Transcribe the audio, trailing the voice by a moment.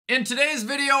In today's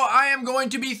video, I am going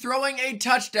to be throwing a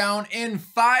touchdown in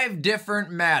 5 different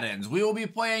Maddens. We will be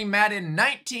playing Madden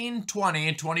 19,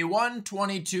 20, 21,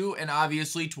 22, and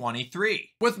obviously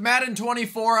 23. With Madden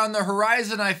 24 on the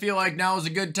horizon, I feel like now is a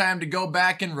good time to go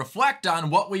back and reflect on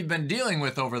what we've been dealing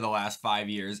with over the last 5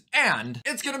 years. And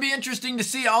it's going to be interesting to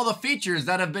see all the features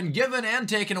that have been given and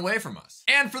taken away from us.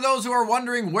 And for those who are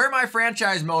wondering where my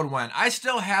franchise mode went, I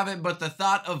still have it, but the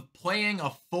thought of playing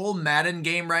a full Madden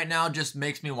game right now just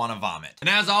makes me want to vomit. And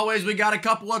as always, we got a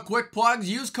couple of quick plugs.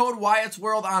 Use code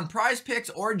WyattzWorld on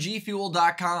PrizePicks or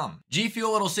GFuel.com.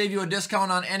 GFuel, it'll save you a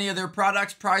discount on any of their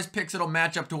products. PrizePicks, it'll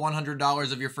match up to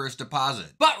 $100 of your first deposit.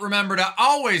 But remember to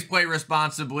always play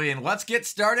responsibly, and let's get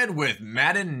started with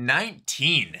Madden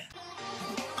 19.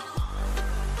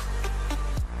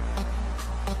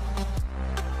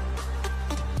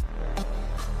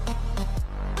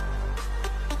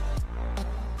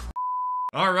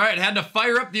 All right, had to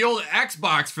fire up the old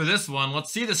Xbox for this one.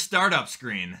 Let's see the startup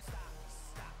screen.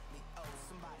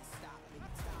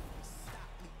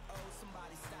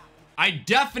 I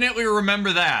definitely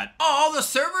remember that. Oh, the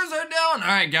servers are down.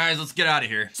 All right, guys, let's get out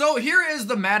of here. So here is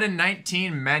the Madden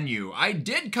 19 menu. I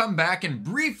did come back and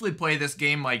briefly play this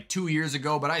game like 2 years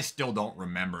ago, but I still don't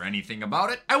remember anything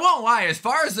about it. I won't lie, as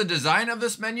far as the design of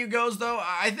this menu goes though,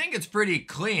 I think it's pretty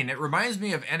clean. It reminds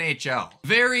me of NHL.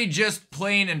 Very just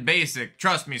plain and basic.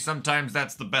 Trust me, sometimes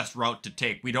that's the best route to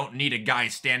take. We don't need a guy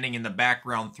standing in the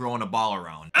background throwing a ball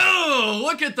around. Oh,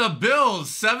 look at the Bills,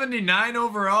 79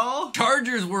 overall.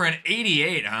 Chargers were an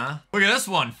 88, huh? Look at this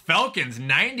one, Falcons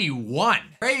 91.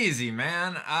 Crazy,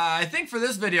 man. I think for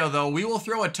this video though, we will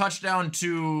throw a touchdown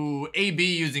to AB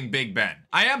using Big Ben.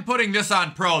 I am putting this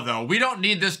on Pro though. We don't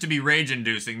need this to be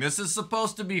rage-inducing. This is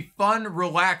supposed to be fun,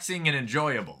 relaxing, and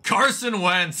enjoyable. Carson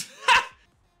Wentz.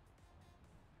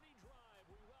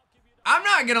 I'm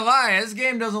not gonna lie, this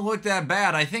game doesn't look that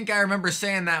bad. I think I remember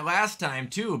saying that last time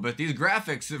too, but these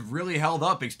graphics have really held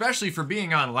up, especially for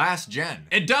being on last gen.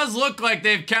 It does look like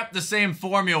they've kept the same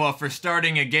formula for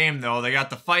starting a game though. They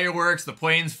got the fireworks, the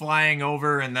planes flying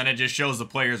over, and then it just shows the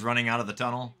players running out of the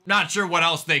tunnel. Not sure what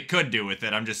else they could do with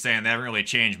it. I'm just saying they haven't really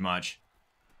changed much.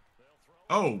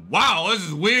 Oh, wow, this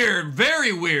is weird.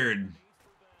 Very weird.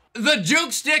 The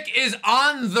juke stick is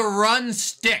on the run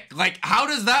stick. Like, how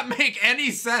does that make any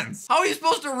sense? How are you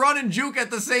supposed to run and juke at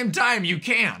the same time? You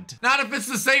can't. Not if it's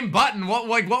the same button. What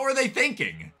were they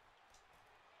thinking?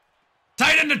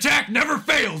 Tight end attack never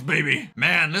fails, baby.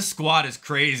 Man, this squad is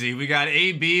crazy. We got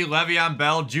AB, Le'Veon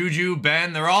Bell, Juju,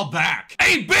 Ben. They're all back.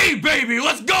 AB, baby,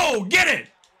 let's go. Get it. Is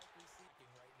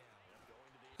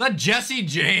that Jesse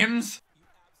James?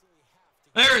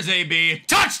 There's AB.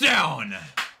 Touchdown.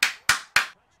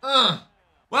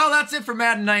 Well, that's it for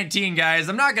Madden 19, guys.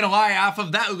 I'm not gonna lie, off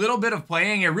of that little bit of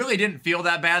playing, it really didn't feel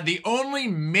that bad. The only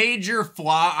major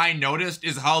flaw I noticed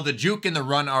is how the juke and the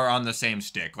run are on the same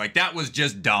stick. Like, that was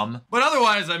just dumb. But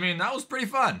otherwise, I mean, that was pretty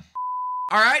fun.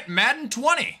 All right, Madden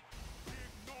 20.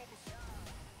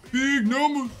 Big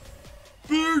numbers.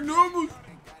 Big numbers.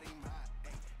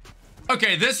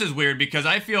 Okay, this is weird because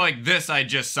I feel like this I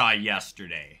just saw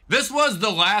yesterday. This was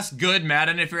the last good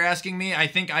Madden, if you're asking me. I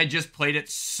think I just played it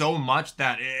so much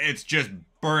that it's just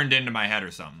burned into my head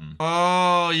or something.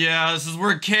 Oh, yeah, this is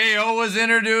where KO was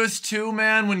introduced too,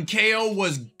 man, when KO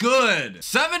was good.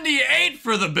 78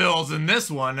 for the Bills in this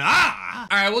one. Ah!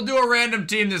 All right, we'll do a random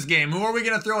team this game. Who are we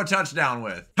gonna throw a touchdown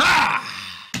with? Ah!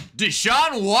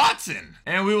 Deshaun Watson.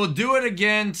 And we will do it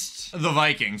against the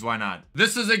Vikings. Why not?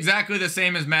 This is exactly the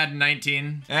same as Madden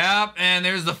 19. Yep, and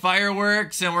there's the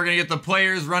fireworks, and we're gonna get the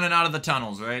players running out of the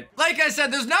tunnels, right? Like I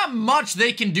said, there's not much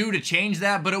they can do to change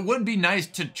that, but it would be nice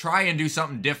to try and do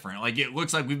something different. Like, it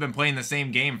looks like we've been playing the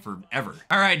same game forever.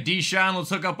 All right, Deshaun, let's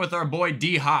hook up with our boy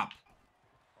D-Hop.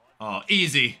 Oh,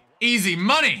 easy. Easy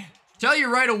money. Tell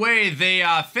you right away, they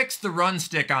fixed the run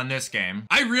stick on this game.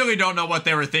 I really don't know what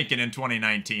they were thinking in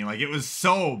 2019. Like, it was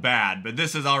so bad, but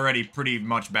this is already pretty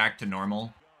much back to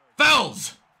normal.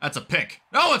 Fells! That's a pick.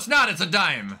 No, it's not, it's a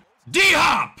dime.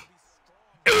 D-Hop!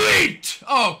 Elite!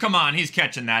 Oh, come on, he's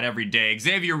catching that every day.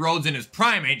 Xavier Rhodes in his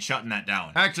prime ain't shutting that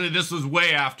down. Actually, this was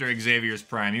way after Xavier's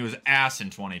prime. He was ass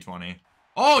in 2020.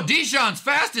 Oh, Deshaun's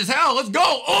fast as hell. Let's go.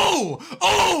 Oh!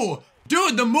 Oh!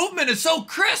 Dude, the movement is so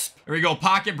crisp. Here we go,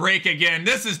 pocket break again.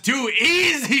 This is too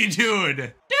easy,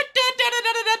 dude.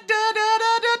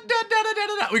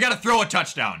 We gotta throw a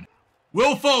touchdown.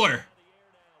 Will Fuller.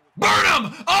 Burn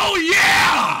him! Oh,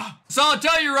 yeah! So I'll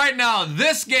tell you right now,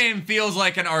 this game feels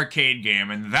like an arcade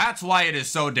game, and that's why it is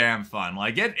so damn fun.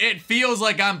 Like, it feels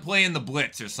like I'm playing the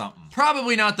Blitz or something.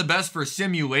 Probably not the best for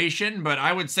simulation, but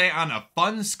I would say on a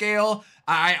fun scale,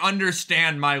 I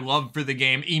understand my love for the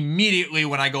game immediately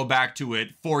when I go back to it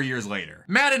 4 years later.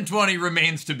 Madden 20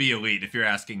 remains to be elite, if you're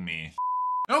asking me.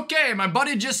 Okay, my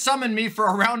buddy just summoned me for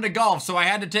a round of golf, so I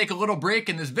had to take a little break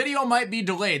and this video might be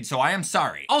delayed, so I am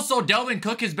sorry. Also, Delvin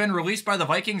Cook has been released by the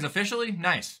Vikings officially.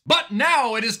 Nice. But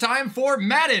now it is time for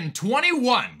Madden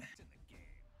 21.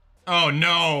 Oh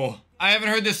no, I haven't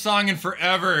heard this song in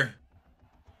forever.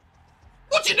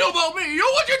 What you know about me? Yo,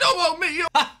 what you know about me? Yo?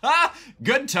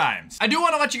 Good times. I do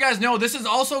want to let you guys know this is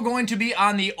also going to be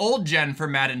on the old gen for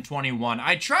Madden 21.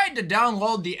 I tried to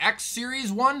download the X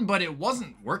series one, but it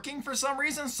wasn't working for some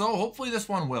reason, so hopefully this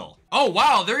one will. Oh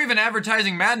wow, they're even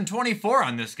advertising Madden 24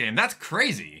 on this game. That's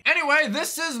crazy. Anyway,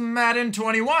 this is Madden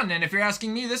 21, and if you're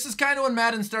asking me, this is kind of when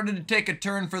Madden started to take a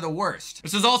turn for the worst.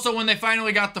 This is also when they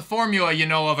finally got the formula, you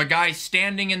know, of a guy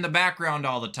standing in the background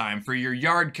all the time for your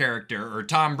yard character, or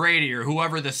Tom Brady, or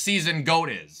whoever the seasoned GOAT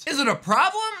is. Is it a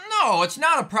problem? No, it's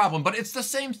not a problem, but it's the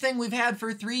same thing we've had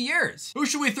for 3 years. Who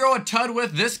should we throw a tud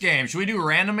with this game? Should we do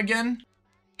random again?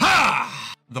 Ha!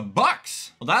 The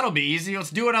Bucks. Well, that'll be easy. Let's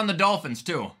do it on the Dolphins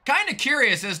too. Kinda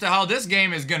curious as to how this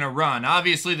game is gonna run.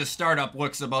 Obviously, the startup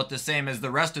looks about the same as the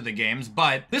rest of the games,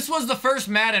 but this was the first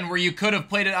Madden where you could have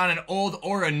played it on an old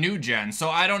or a new gen, so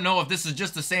I don't know if this is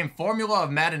just the same formula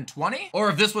of Madden 20, or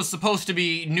if this was supposed to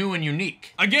be new and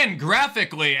unique. Again,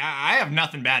 graphically, I have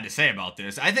nothing bad to say about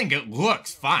this. I think it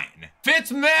looks fine.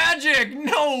 Fitzmagic,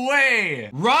 no way.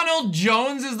 Ronald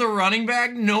Jones is the running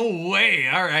back? No way.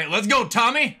 All right, let's go,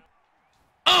 Tommy.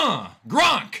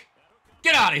 Gronk!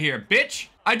 Get out of here, bitch!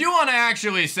 I do want to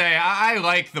actually say, I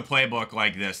like the playbook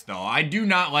like this, though. I do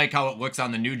not like how it looks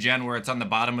on the new gen where it's on the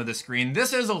bottom of the screen.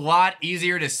 This is a lot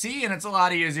easier to see, and it's a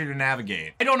lot easier to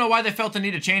navigate. I don't know why they felt the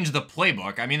need to change the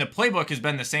playbook. I mean, the playbook has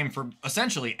been the same for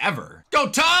essentially ever. Go,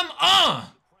 Tom!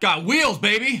 Got wheels,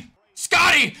 baby!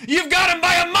 Scotty, you've got him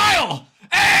by a mile!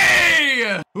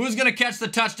 Hey! Who's gonna catch the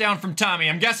touchdown from Tommy?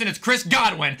 I'm guessing it's Chris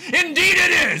Godwin. Indeed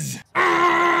it is!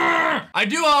 I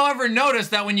do, however, notice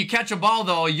that when you catch a ball,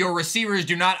 though, your receivers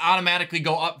do not automatically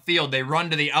go upfield. They run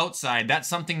to the outside. That's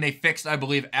something they fixed, I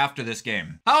believe, after this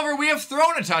game. However, we have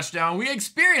thrown a touchdown. We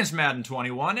experienced Madden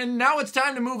 21, and now it's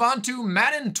time to move on to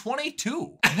Madden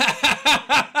 22.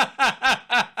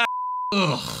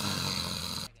 Ugh.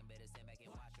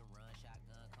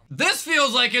 This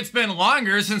feels like it's been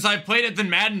longer since I played it than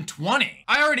Madden 20.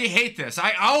 I already hate this.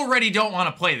 I already don't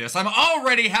want to play this. I'm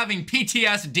already having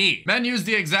PTSD. Menus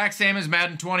the exact same as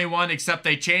Madden 21, except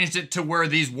they changed it to where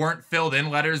these weren't filled in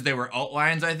letters. They were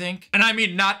outlines, I think. And I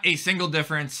mean, not a single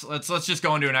difference. Let's just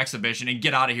go into an exhibition and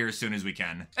get out of here as soon as we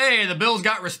can. Hey, the Bills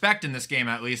got respect in this game,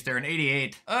 at least. They're an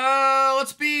 88.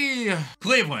 Let's be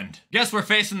Cleveland. Guess we're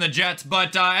facing the Jets,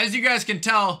 but as you guys can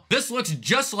tell, this looks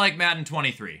just like Madden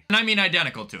 23. And I mean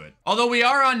identical to it. Although we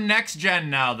are on next gen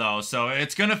now though, so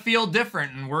it's gonna feel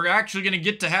different and we're actually gonna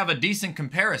get to have a decent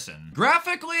comparison.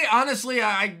 Graphically, honestly,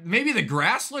 maybe the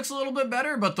grass looks a little bit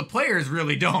better, but the players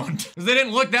really don't. Because they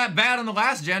didn't look that bad on the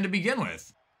last gen to begin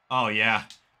with. Oh yeah.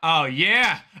 Oh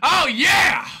yeah. Oh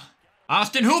yeah!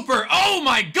 Austin Hooper, oh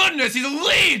my goodness, he's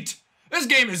elite! This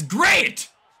game is great!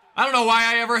 I don't know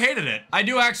why I ever hated it. I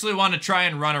do actually want to try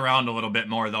and run around a little bit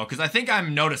more though, because I think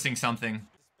I'm noticing something.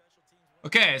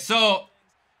 Okay, so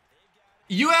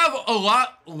you have a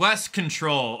lot less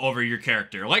control over your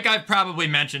character, like I've probably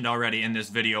mentioned already in this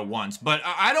video once, but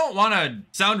I don't want to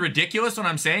sound ridiculous when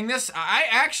I'm saying this. I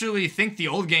actually think the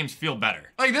old games feel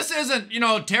better. Like, this isn't, you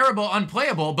know, terrible,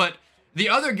 unplayable, but the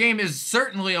other game is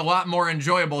certainly a lot more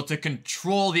enjoyable to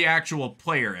control the actual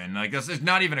player in. Like, this is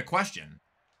not even a question.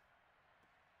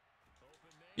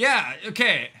 Yeah,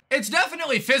 okay. It's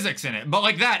definitely physics in it, but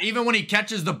like that, even when he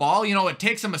catches the ball, you know, it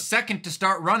takes him a second to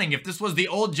start running. If this was the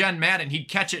old gen Madden, he'd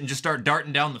catch it and just start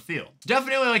darting down the field. It's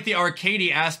definitely like the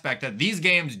arcadey aspect that these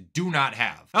games do not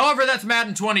have. However, that's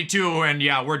Madden 22, and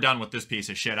yeah, we're done with this piece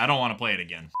of shit. I don't want to play it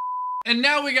again. And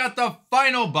now we got the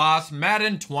final boss,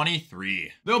 Madden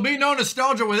 23. There'll be no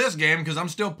nostalgia with this game because I'm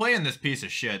still playing this piece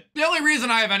of shit. The only reason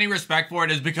I have any respect for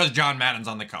it is because John Madden's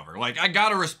on the cover. Like, I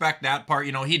gotta respect that part,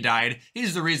 you know, he died.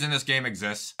 He's the reason this game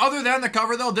exists. Other than the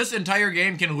cover though, this entire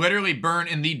game can literally burn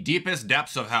in the deepest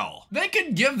depths of hell. They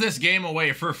could give this game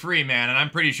away for free, man, and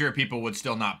I'm pretty sure people would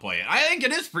still not play it. I think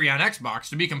it is free on Xbox,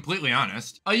 to be completely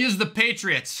honest. I'll use the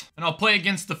Patriots, and I'll play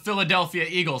against the Philadelphia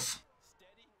Eagles.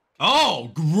 Oh,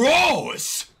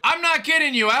 gross! I'm not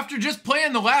kidding you, after just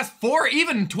playing the last 4,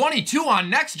 even 22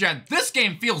 on next gen, this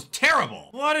game feels terrible.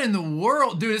 What in the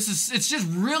world? Dude, it's just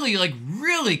really, like,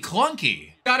 really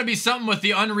clunky. Gotta be something with the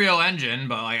Unreal Engine,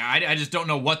 but like, I just don't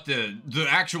know what the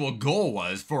actual goal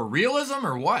was. For realism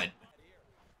or what?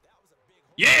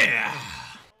 Yeah!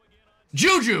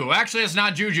 Juju. Actually, it's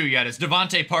not Juju yet. It's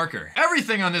Devontae Parker.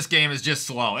 Everything on this game is just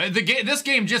slow. This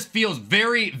game just feels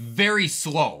very, very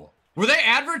slow. Were they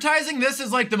advertising this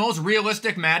as like the most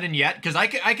realistic Madden yet? Because I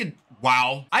could,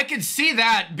 wow. I could see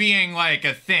that being like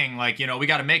a thing. Like, you know, we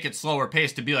got to make it slower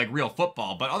paced to be like real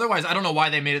football. But otherwise, I don't know why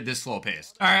they made it this slow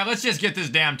paced. All right, let's just get this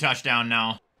damn touchdown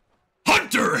now.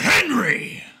 Hunter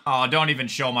Henry. Oh, don't even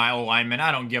show my alignment.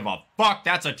 I don't give a fuck.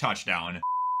 That's a touchdown.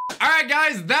 All right,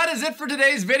 guys, that is it for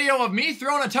today's video of me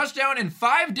throwing a touchdown in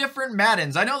 5 different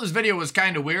Maddens. I know this video was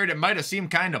kind of weird. It might have seemed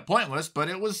kind of pointless, but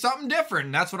it was something different,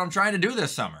 and that's what I'm trying to do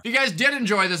this summer. If you guys did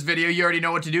enjoy this video, you already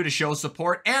know what to do to show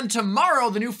support, and tomorrow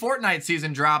the new Fortnite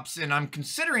season drops, and I'm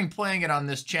considering playing it on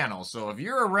this channel, so if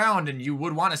you're around and you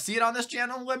would want to see it on this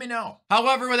channel, let me know.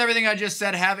 However, with everything I just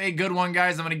said, have a good one,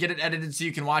 guys. I'm going to get it edited so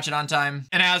you can watch it on time,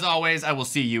 and as always, I will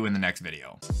see you in the next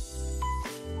video.